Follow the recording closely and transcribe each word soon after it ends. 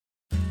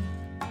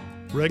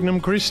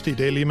Regnum Christi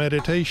Daily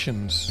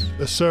Meditations,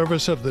 the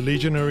service of the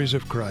Legionaries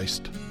of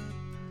Christ.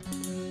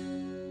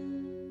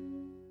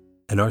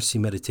 An RC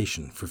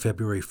Meditation for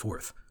February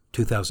 4th,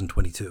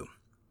 2022.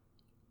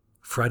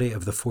 Friday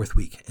of the fourth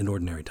week in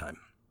Ordinary Time.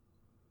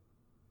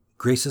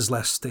 Grace's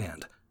Last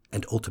Stand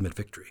and Ultimate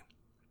Victory.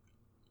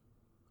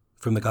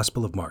 From the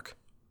Gospel of Mark,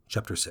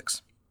 chapter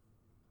 6.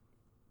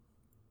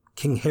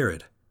 King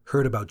Herod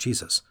heard about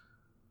Jesus,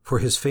 for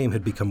his fame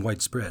had become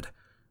widespread,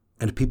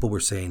 and people were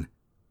saying,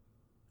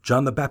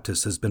 "John the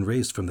Baptist has been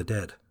raised from the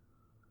dead.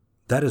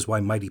 That is why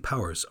mighty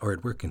powers are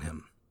at work in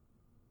him."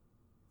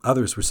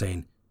 Others were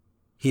saying,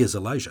 "He is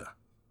Elijah."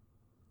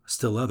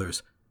 Still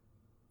others,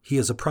 "He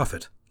is a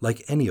prophet,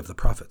 like any of the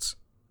prophets."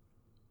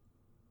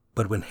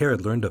 But when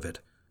Herod learned of it,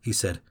 he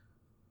said,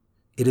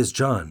 "It is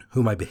John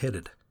whom I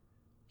beheaded.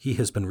 He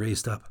has been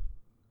raised up."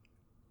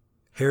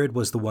 Herod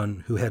was the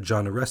one who had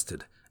John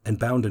arrested and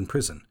bound in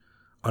prison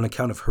on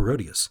account of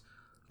Herodias,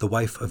 the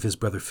wife of his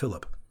brother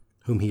Philip,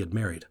 whom he had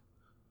married.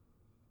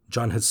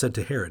 John had said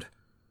to Herod,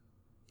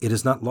 "It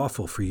is not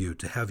lawful for you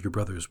to have your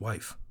brother's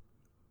wife."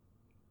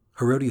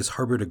 Herodias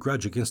harbored a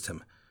grudge against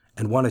him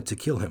and wanted to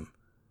kill him,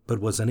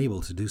 but was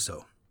unable to do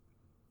so.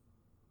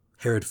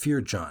 Herod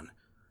feared John,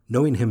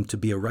 knowing him to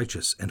be a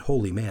righteous and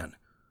holy man,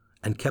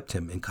 and kept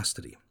him in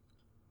custody.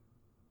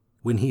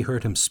 When he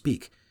heard him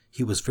speak,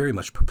 he was very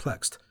much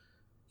perplexed,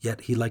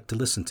 yet he liked to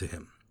listen to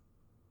him.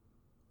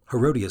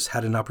 Herodias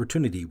had an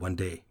opportunity one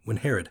day when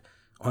Herod,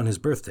 on his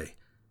birthday,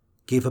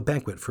 gave a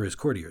banquet for his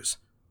courtiers,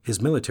 his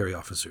military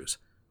officers,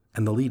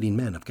 and the leading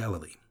men of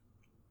Galilee.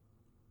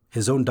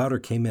 His own daughter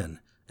came in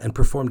and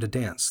performed a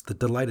dance that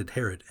delighted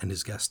Herod and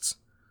his guests.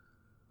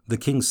 The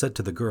king said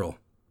to the girl,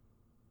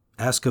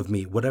 "Ask of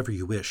me whatever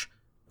you wish,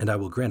 and I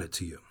will grant it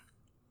to you."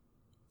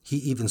 He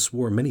even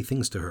swore many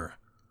things to her.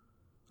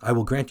 "I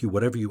will grant you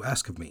whatever you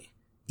ask of me,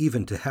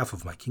 even to half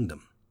of my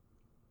kingdom."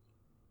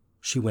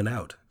 She went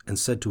out and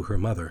said to her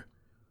mother,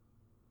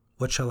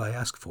 "What shall I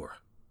ask for?"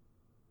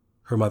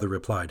 Her mother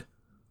replied,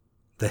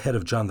 "The head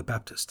of John the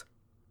Baptist."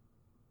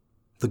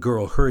 The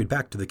girl hurried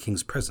back to the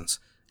king's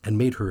presence and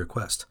made her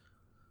request.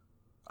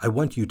 "I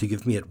want you to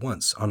give me at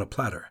once, on a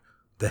platter,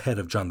 the head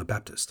of John the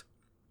Baptist."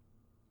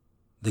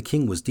 The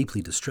king was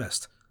deeply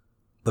distressed,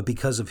 but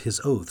because of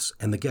his oaths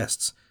and the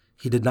guests,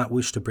 he did not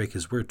wish to break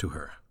his word to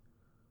her.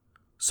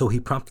 So he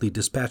promptly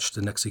dispatched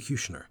an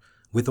executioner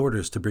with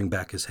orders to bring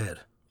back his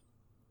head.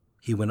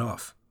 He went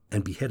off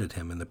and beheaded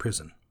him in the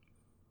prison.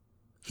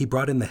 He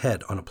brought in the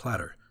head on a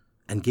platter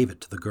and gave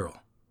it to the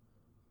girl.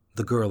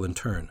 The girl, in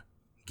turn,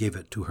 gave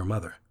it to her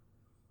mother.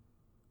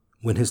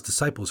 When his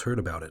disciples heard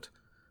about it,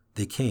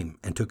 they came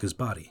and took his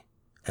body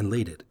and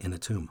laid it in a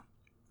tomb.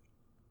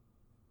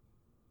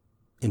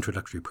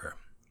 Introductory Prayer.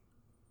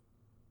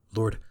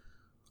 Lord,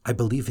 I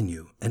believe in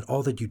you and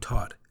all that you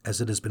taught as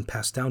it has been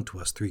passed down to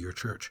us through your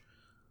church.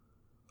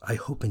 I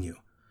hope in you,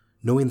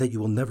 knowing that you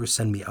will never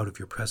send me out of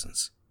your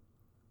presence.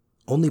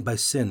 Only by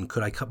sin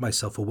could I cut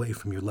myself away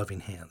from your loving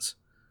hands.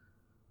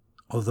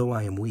 Although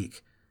I am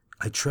weak,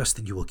 I trust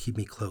that you will keep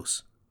me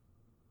close.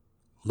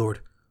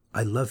 Lord,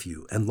 I love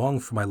you and long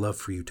for my love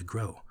for you to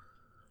grow,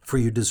 for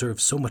you deserve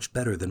so much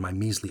better than my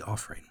measly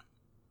offering.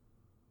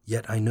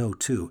 Yet I know,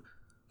 too,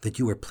 that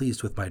you are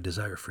pleased with my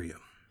desire for you.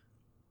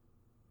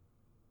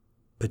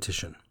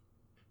 Petition.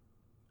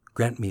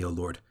 Grant me, O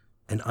Lord,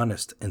 an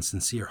honest and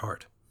sincere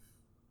heart.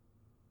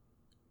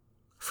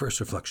 First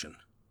reflection.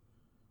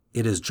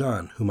 It is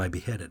John whom I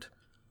beheaded.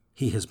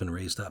 He has been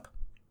raised up.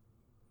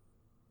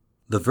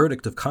 The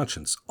verdict of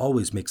conscience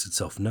always makes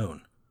itself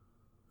known.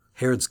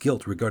 Herod's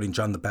guilt regarding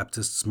John the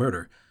Baptist's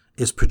murder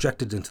is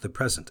projected into the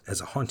present as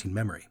a haunting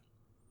memory.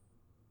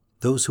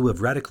 Those who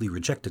have radically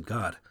rejected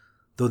God,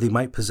 though they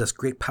might possess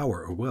great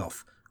power or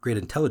wealth, great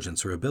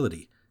intelligence or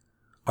ability,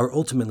 are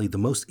ultimately the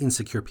most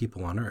insecure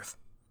people on earth.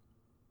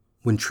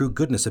 When true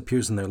goodness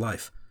appears in their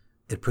life,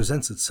 it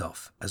presents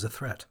itself as a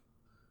threat.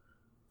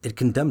 It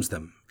condemns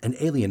them and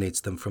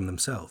alienates them from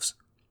themselves.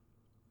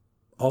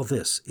 All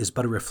this is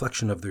but a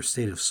reflection of their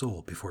state of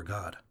soul before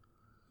God.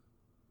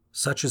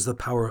 Such is the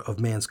power of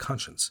man's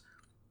conscience.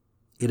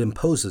 It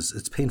imposes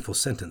its painful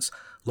sentence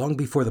long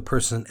before the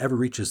person ever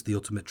reaches the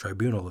ultimate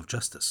tribunal of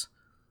justice.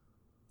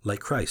 Like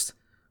Christ,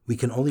 we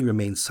can only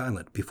remain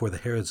silent before the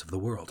Herods of the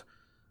world,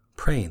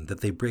 praying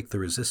that they break the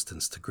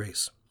resistance to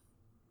grace.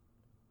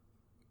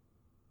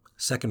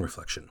 Second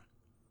reflection.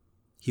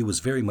 He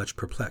was very much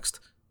perplexed,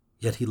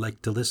 yet he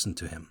liked to listen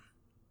to him.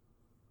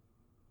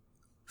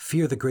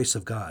 Fear the grace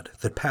of God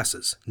that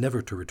passes,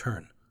 never to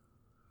return.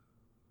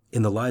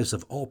 In the lives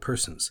of all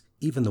persons,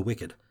 even the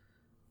wicked,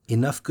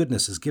 enough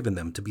goodness is given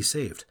them to be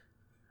saved,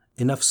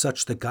 enough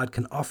such that God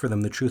can offer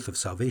them the truth of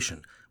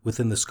salvation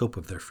within the scope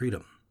of their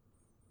freedom.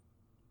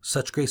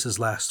 Such graces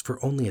last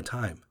for only a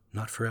time,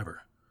 not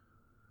forever.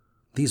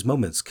 These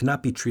moments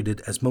cannot be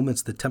treated as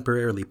moments that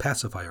temporarily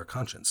pacify our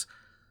conscience,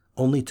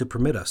 only to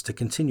permit us to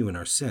continue in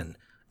our sin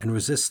and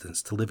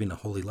resistance to living a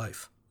holy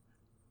life.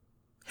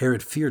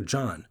 Herod feared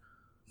John,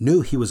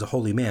 knew he was a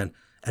holy man,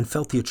 and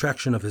felt the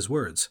attraction of his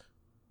words,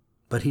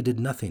 but he did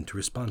nothing to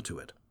respond to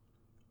it.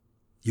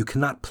 You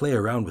cannot play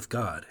around with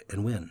God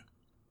and win.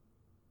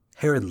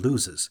 Herod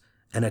loses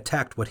and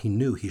attacked what he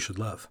knew he should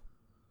love.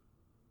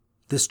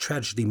 This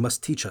tragedy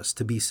must teach us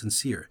to be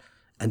sincere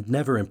and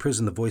never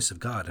imprison the voice of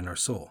God in our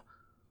soul,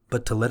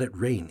 but to let it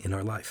reign in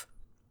our life.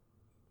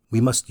 We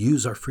must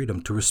use our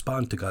freedom to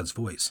respond to God's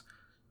voice,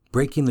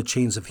 breaking the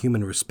chains of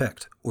human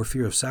respect or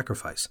fear of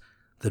sacrifice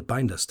that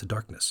bind us to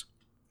darkness.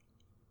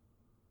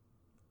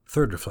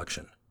 Third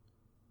reflection.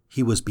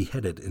 He was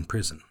beheaded in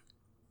prison.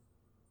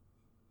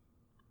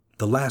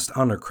 The last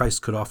honor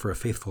Christ could offer a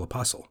faithful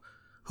apostle,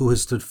 who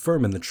has stood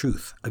firm in the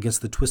truth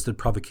against the twisted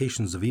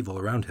provocations of evil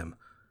around him,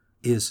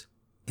 is,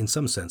 in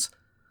some sense,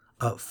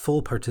 a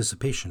full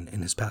participation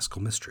in his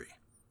paschal mystery.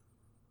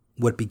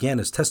 What began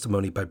as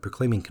testimony by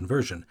proclaiming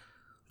conversion,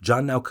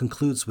 John now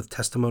concludes with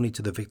testimony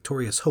to the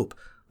victorious hope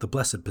the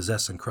blessed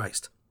possess in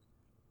Christ.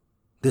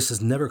 This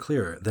is never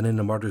clearer than in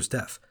a martyr's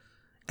death,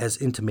 as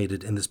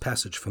intimated in this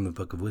passage from the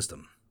Book of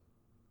Wisdom.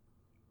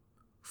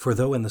 For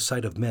though in the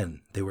sight of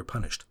men they were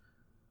punished,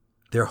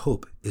 their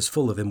hope is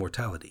full of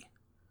immortality.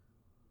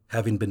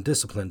 Having been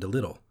disciplined a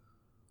little,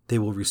 they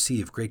will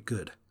receive great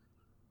good,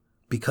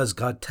 because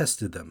God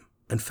tested them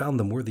and found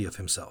them worthy of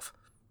himself.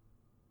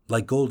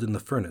 Like gold in the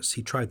furnace,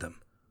 he tried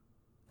them,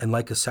 and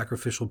like a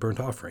sacrificial burnt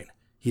offering,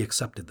 he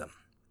accepted them.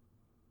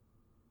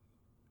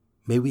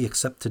 May we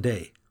accept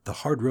today the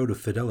hard road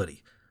of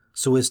fidelity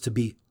so as to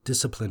be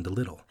disciplined a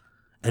little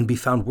and be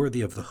found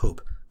worthy of the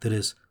hope that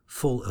is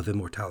full of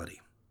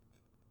immortality.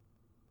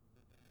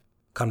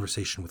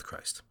 Conversation with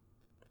Christ.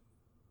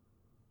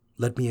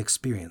 Let me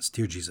experience,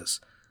 dear Jesus,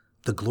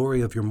 the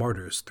glory of your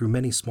martyrs through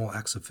many small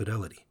acts of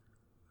fidelity,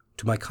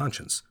 to my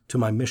conscience, to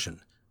my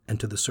mission, and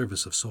to the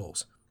service of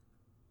souls.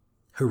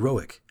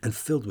 Heroic and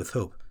filled with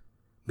hope,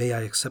 may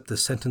I accept the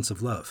sentence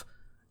of love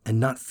and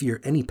not fear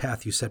any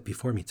path you set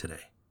before me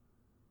today.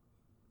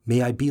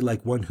 May I be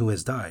like one who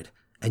has died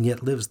and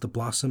yet lives the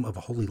blossom of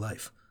a holy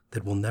life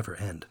that will never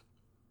end.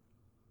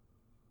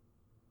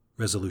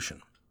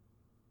 Resolution.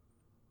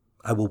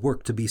 I will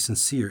work to be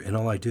sincere in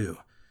all I do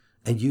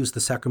and use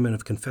the sacrament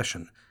of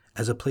confession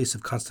as a place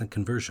of constant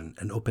conversion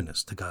and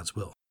openness to God's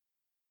will.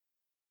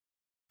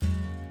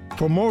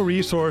 For more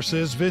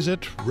resources,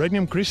 visit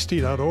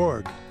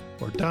regnumchristi.org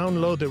or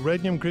download the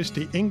Regnum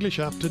Christi English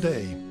app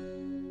today.